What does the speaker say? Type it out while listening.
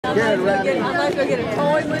I'm not going to get a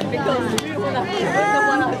toilet because we don't want to put the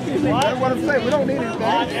one on too many. That's what I'm saying. We don't need anything. I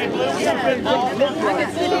can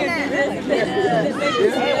sit here and do this.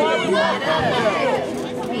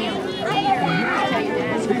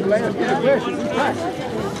 He's laying in the question. He's practicing.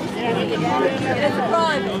 It's a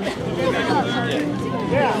crime.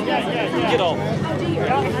 Get off.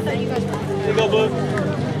 Here go, Blue.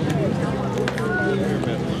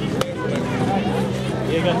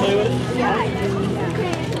 You ain't got to play with it?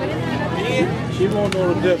 She won't know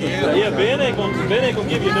the difference. Yeah, Ben ain't gonna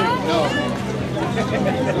give you no.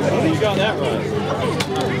 You got that right.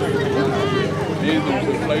 Ben's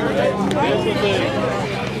gonna play with that. Ben's gonna say,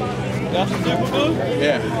 got some super glue?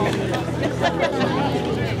 Yeah.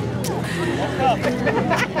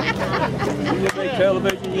 You make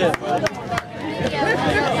television yet, man.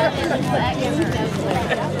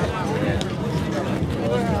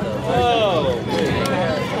 Oh,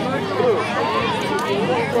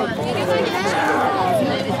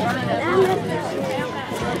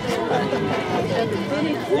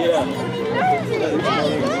 yeah.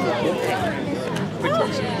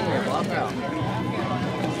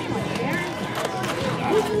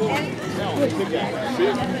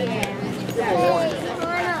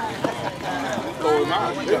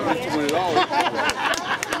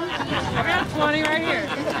 I got 20 right here.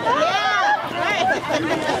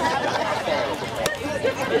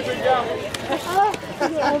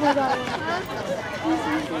 Oh my God.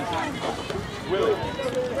 Willie.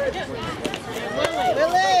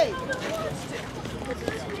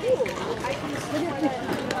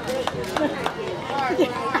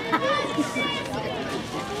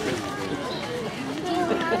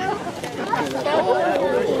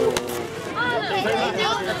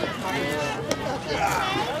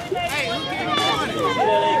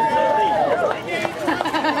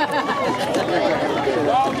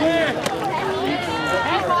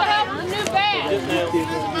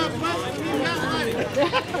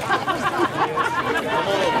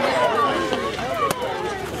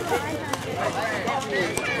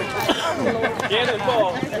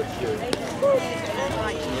 Cannonball.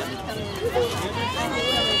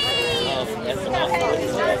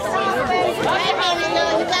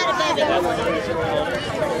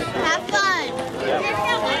 Have fun.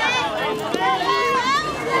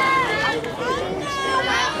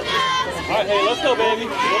 All right, hey, let's go, baby.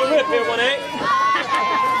 What a rip here, 1-8.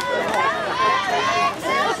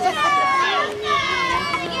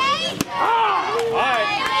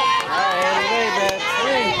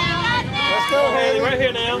 Let's go, Haley, right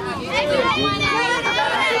here now.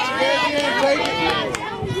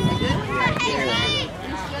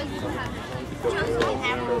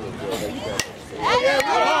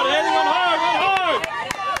 Run hard, Haley, run hard, run hard.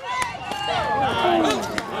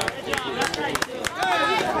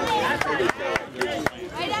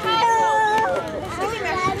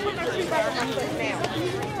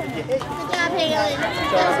 Good job, Haley.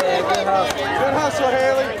 Good hustle,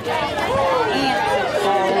 Haley.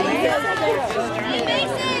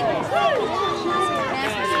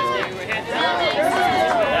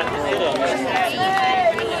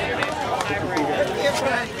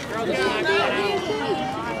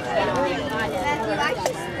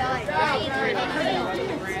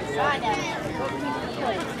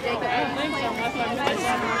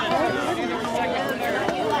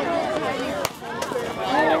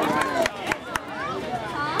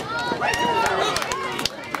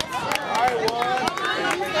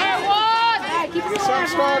 Get something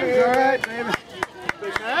started here. All right, baby.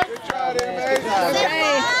 Good try there, baby.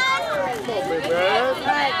 Come on, big man.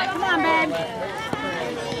 Come on, babe.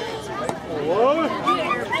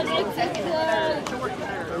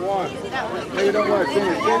 One. Hey, you don't want to sing it.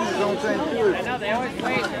 Singers don't sing too. I know, they always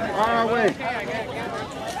wait. All right, wait.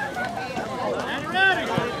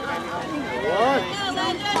 One.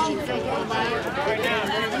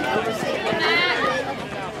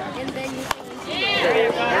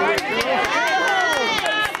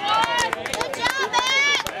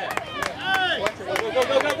 Go,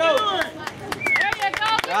 go, go, go. There you go.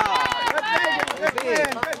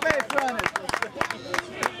 Good base running.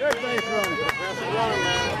 Good base running.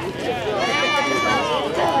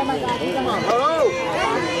 Come on, hello.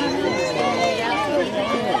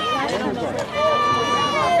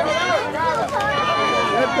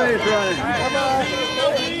 Good base running. Bye-bye.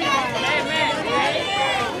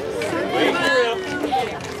 Wait for real.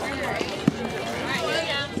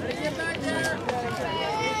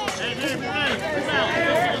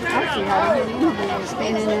 I see how you're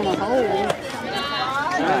standing in a hole.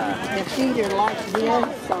 If either like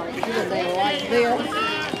this or either they like this,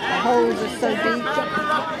 the holes are so deep.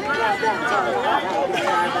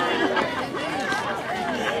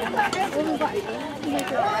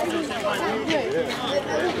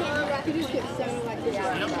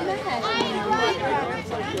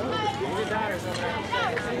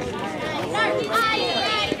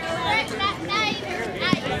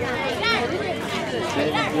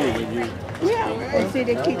 Yeah, and see,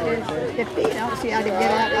 they keep their feet. I don't see how they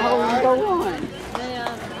get out the hole and go on.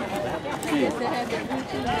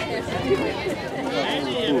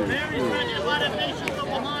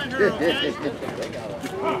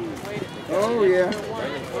 Oh, yeah.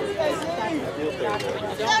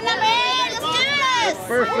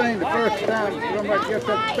 First thing, the first time somebody gets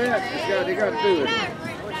up the bat, they got to do it.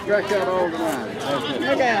 Stretch out all the line.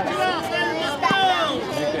 Look out.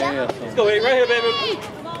 Let's go, right here, baby.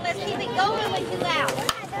 Come on, let's keep it going with you out.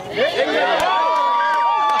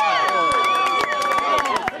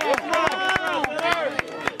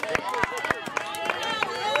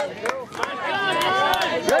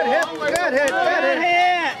 Good hit, good hit, good hit.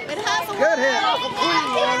 Good hit.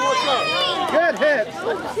 Good hit.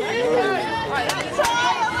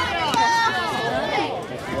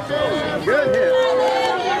 Good hit.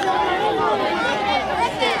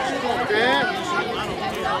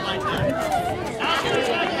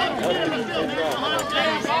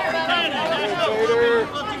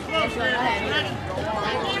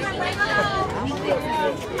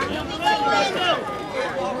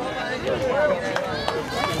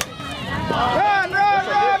 Run, run,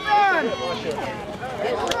 run, run!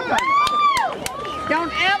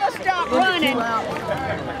 Don't ever stop running. 2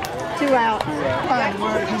 out. Fine.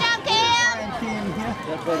 Good job, Cam.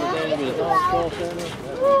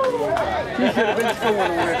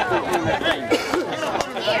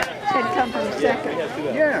 Should come from second.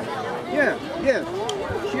 Yeah.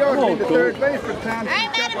 She ought to be the third base for the time. All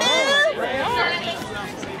right, Matamoo.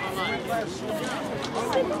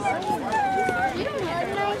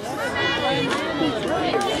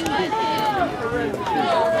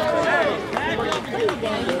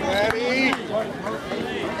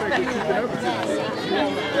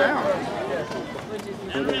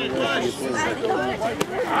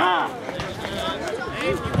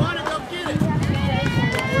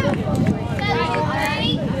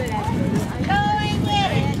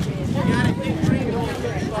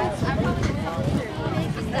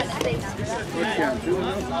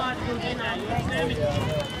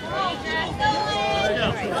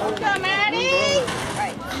 Come, Maddie!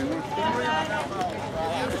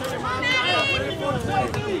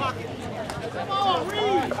 Come on,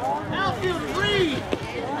 Reed! Outfield, Reed!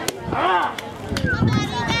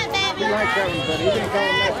 He likes that one, but he didn't call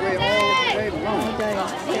him that way all day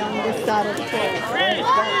long. Down this side of the plate.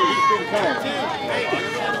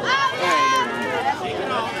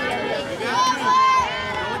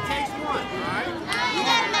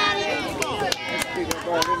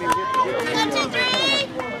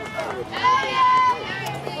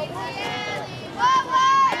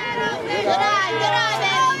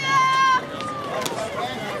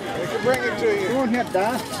 They can bring it to you. Come on here, Di.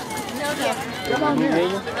 Come on here.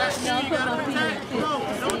 No, put my feet in.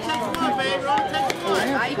 Don't take one, baby. Don't take one.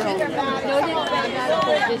 I took her back. No,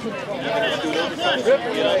 it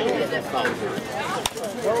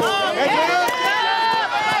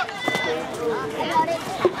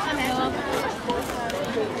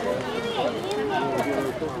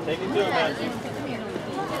Take it to him, Matthew.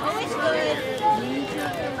 Always good.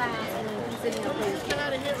 Get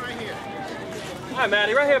out of here right here. Hi,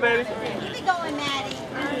 Maddie. Right here, baby. Keep it going, Maddie.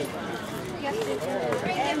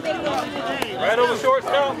 Right over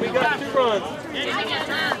shortstop. We got 2 runs.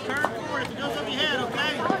 Turn forward if it goes over your head,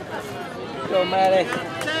 okay? Go, Maddie.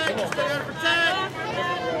 Protect, still gotta protect.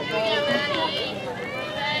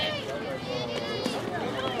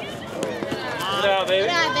 Good out, baby.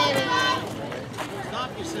 Good eye, baby. Stop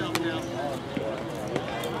yourself now.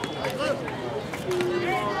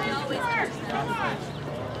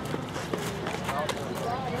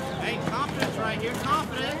 Hey, confidence right here,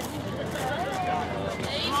 confidence.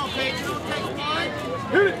 Come on, Paige, don't take one.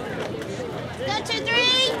 Go 2, 3.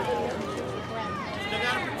 Still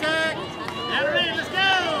gotta protect. Now ready, let's go.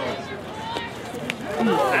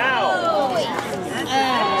 Ow.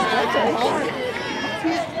 That's a hard.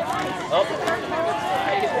 Up.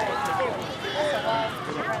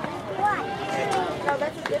 No,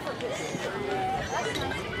 that's a different picture.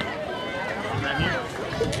 Right here.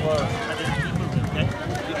 Right there.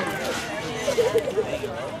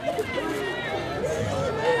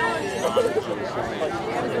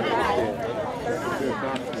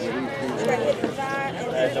 Keep moving,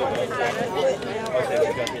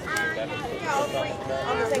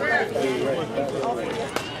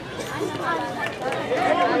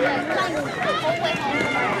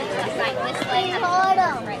 Hold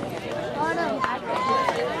on.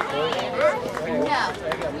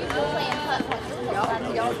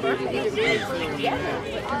 There you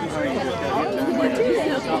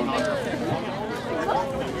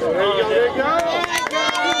go.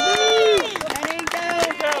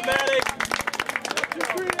 Good job, Maddie.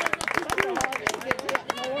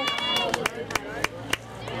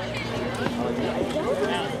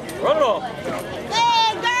 Run it off.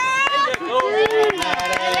 Hey, girl!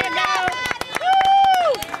 There you go.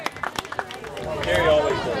 Gary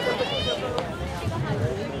always does.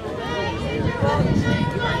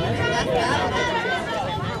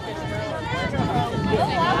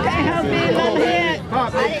 Okay, how big will hit?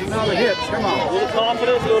 Pop needs another hit. Come A on. little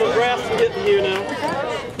confidence, a little grasp hitting you now.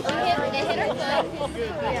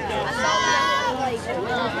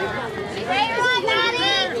 Great run, Maddie!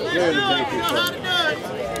 There it is.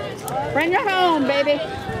 Bring her home, baby.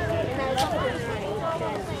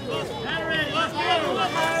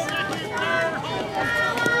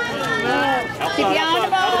 Keep you on the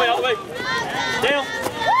ball. Out of the way. Down.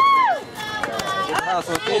 Come on,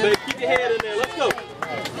 baby. Keep your head in there. Let's go.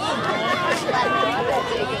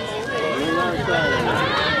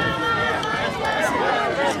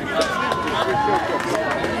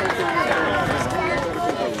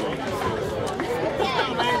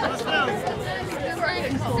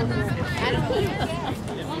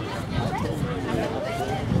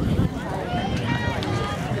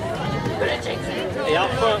 Hey,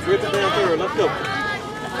 out front, rip it down through her. Let's go.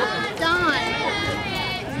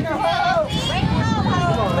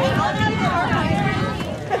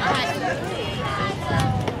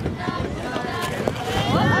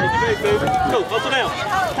 Hey, baby. Go, hustle down.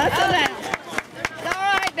 Hustle down. It's all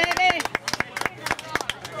right, baby.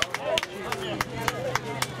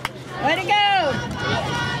 Way to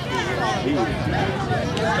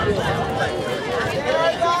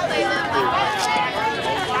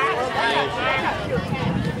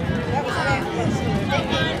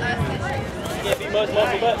Can't be much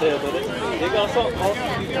muscle back there, but they got something, huh?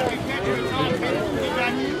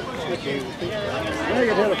 They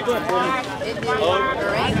can hit a foot, boy. Oh,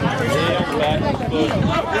 yeah, I'm back. Good.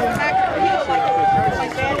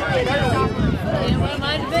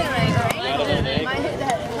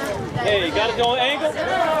 Hey, got it on angle?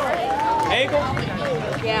 Angle?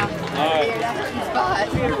 Yeah. All right.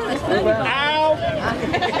 Ow!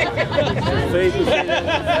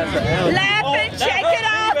 Laugh and shake it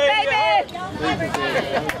off, baby.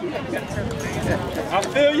 I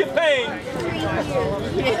feel your pain.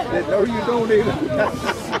 No, you don't either.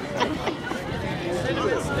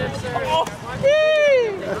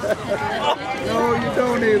 No, you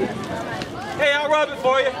don't either. Hey, I'll rub it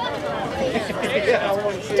for you.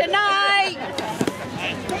 Tonight.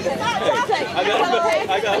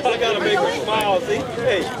 I gotta make her smile. See,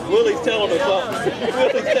 hey, Willie's telling her something.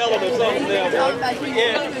 Willie's telling her something now, boy.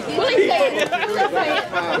 Yeah. Willie said,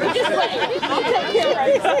 just wait. I'll take care of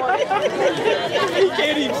it. He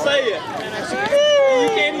can't even say it. You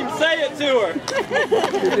can't even say it to her.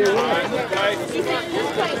 All right.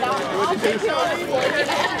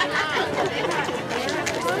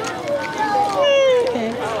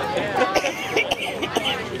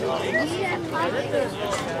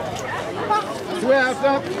 Swear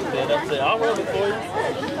something. Yeah, that's it. I'll rub it for you.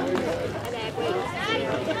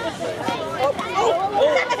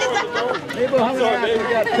 People, how many outs we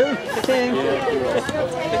got? Two?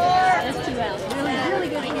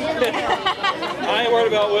 I ain't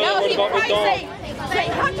worried about Will. I'm worried about Miss Dawn. Say,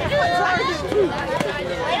 how'd you do it, Sergeant?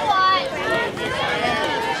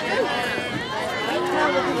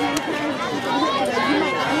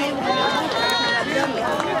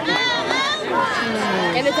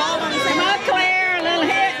 And it's all on the same. Come on, Claire. A little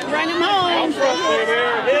hit. Bring him home.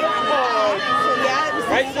 Hit him hard.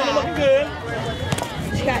 Right center looking good.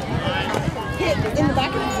 She got hit in the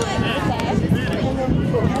back of the foot.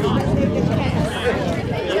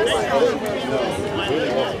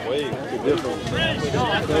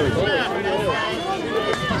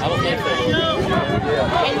 I don't think so.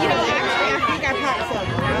 And you know, actually, I think I've had some.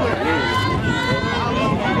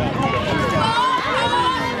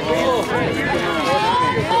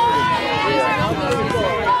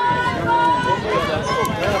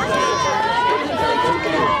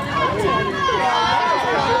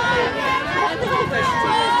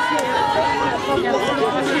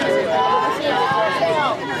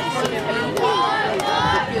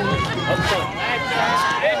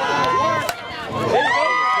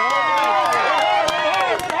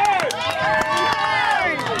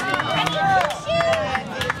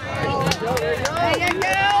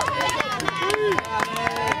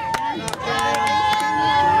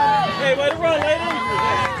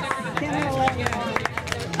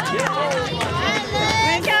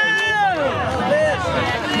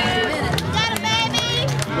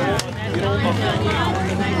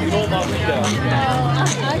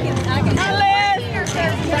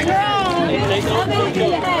 How many do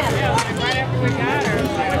you have? Right after we got her,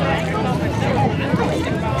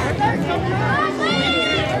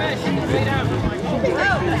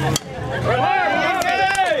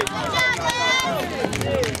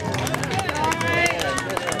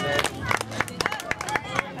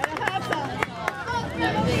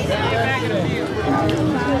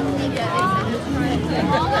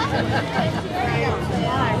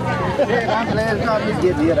 Yeah, I'm glad it's not me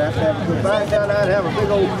getting hit. I have to go back down there and have a big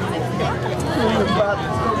old spot.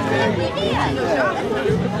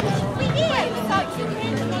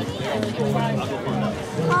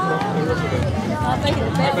 I'll make it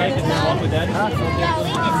the best this time.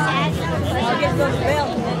 I'll get those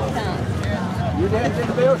bells next time. You danced in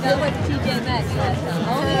the bell? I went to TJ Maxx last time.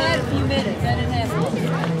 I only had a few minutes. I didn't have long. We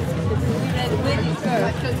had Whitney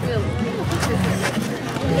first.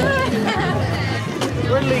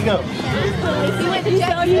 Where did he go? He went to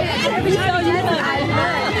show you.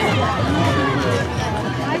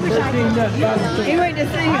 He went to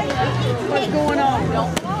see what's going on.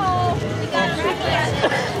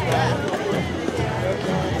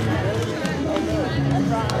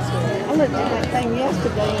 I looked at that thing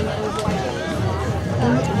yesterday and it was like,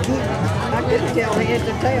 I couldn't tell he had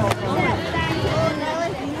to tell.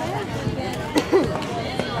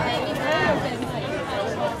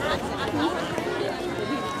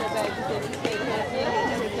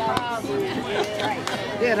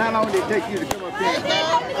 Dad, how long did it take you to come up here?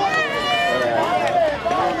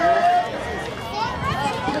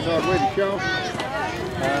 That's all the way to show? Is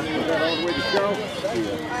that all the way to show?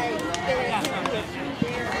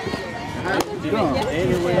 How did you come?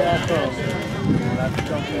 Any way I come.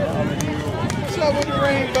 What's up with the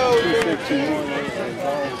rainbow?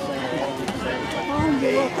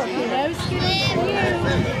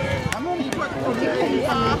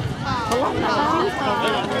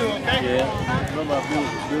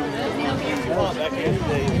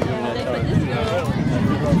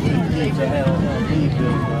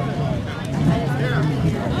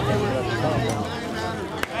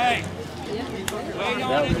 Hey, wait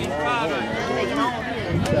on it, it's Robert.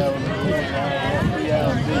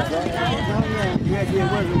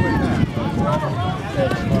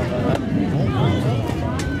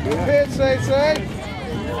 Good pitch, say.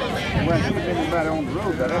 Well, there was anybody on the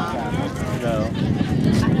road at that time. No.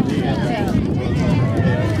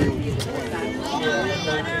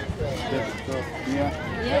 Yeah.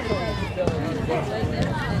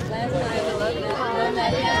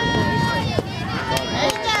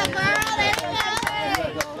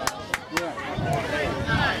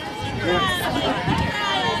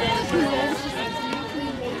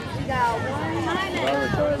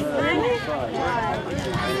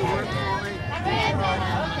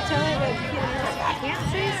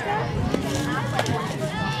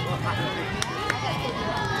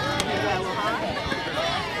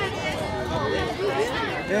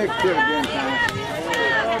 Let's go, girl. Let's go. It could have been time.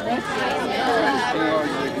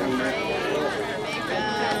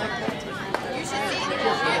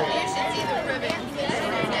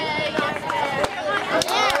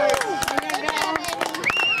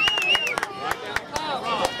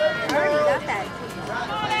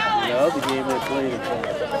 The other game they played,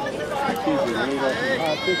 Tuesday, they got some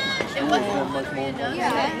high pitches. It wasn't much more.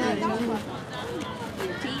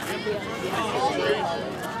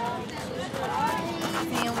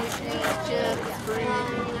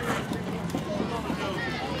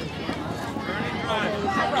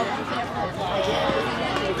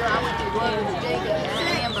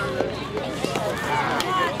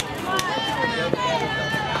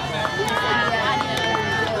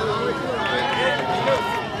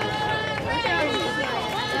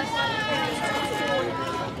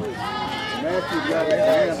 Matthew's got his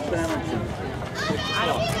hand sandwich.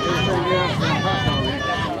 Everything else is hot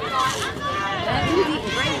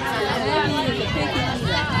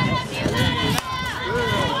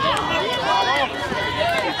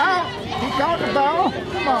Oh, he caught the ball.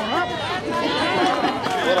 Come on up.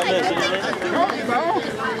 What I missed, Caught the ball.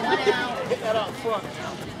 Hit that out front.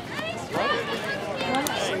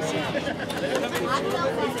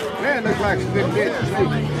 Yeah, it looks like a good pitch.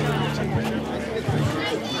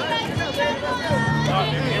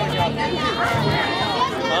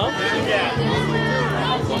 Huh? Yeah.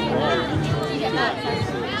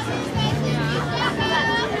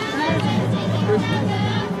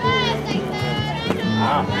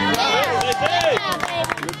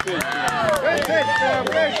 Good pitch,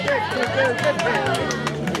 good pitch.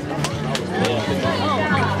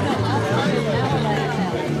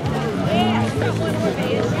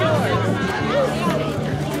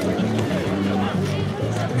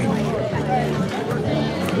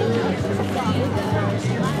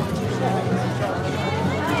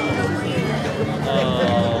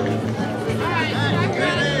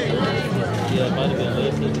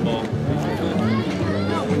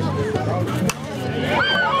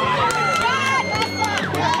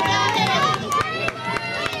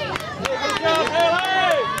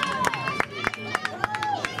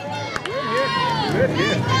 Yes,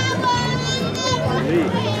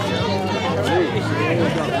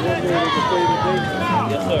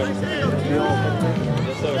 sir.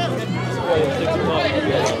 Yes, sir. It's 6 o'clock.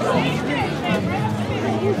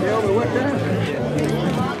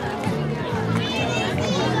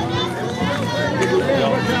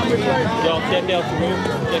 Y'all check out the room.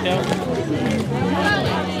 Check out.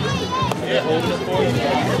 Yeah, hold this for you.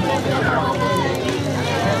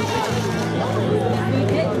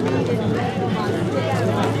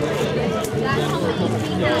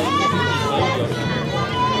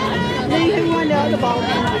 Lee, who won the other ball game?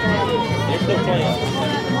 They're still playing.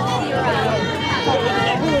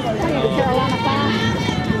 Who was playing the Carolina Fire?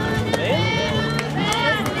 Man?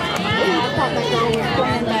 I thought that girl was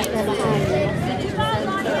playing back there behind me.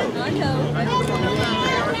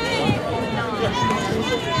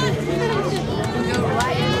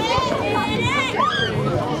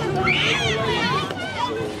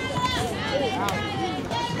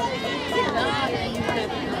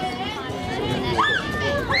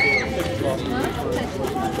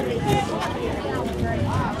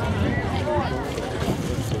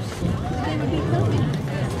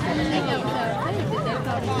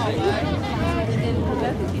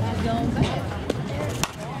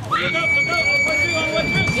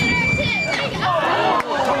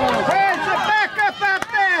 Hands it back up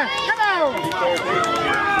there. Come on.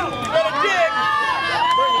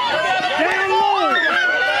 Down low.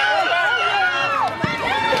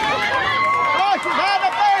 Oh, she's on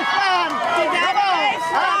the baseline. She's on the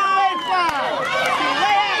baseline.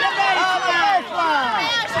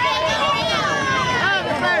 On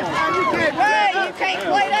the baseline. You can't play. You can't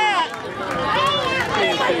play that.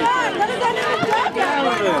 You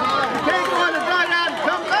can't go in the dugout and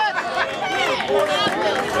come back.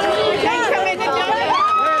 You can't come in the dugout.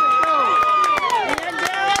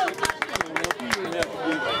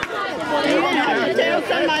 You didn't have to tell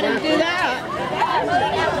somebody to do that.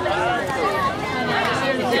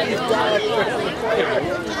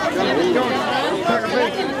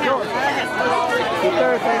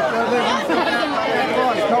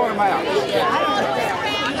 Told him out.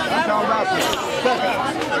 I'm talking about the second.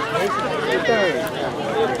 The third.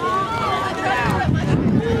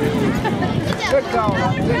 Good call,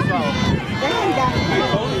 good call.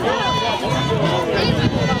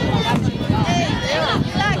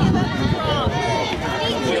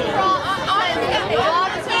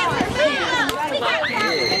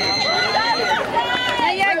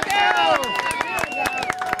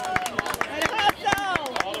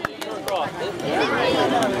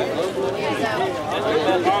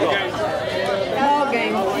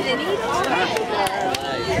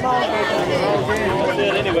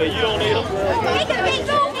 Anyway, you don't need them.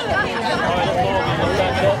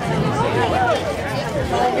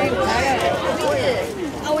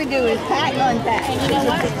 All we do is pack and unpack. And you know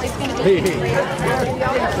what? It's going to be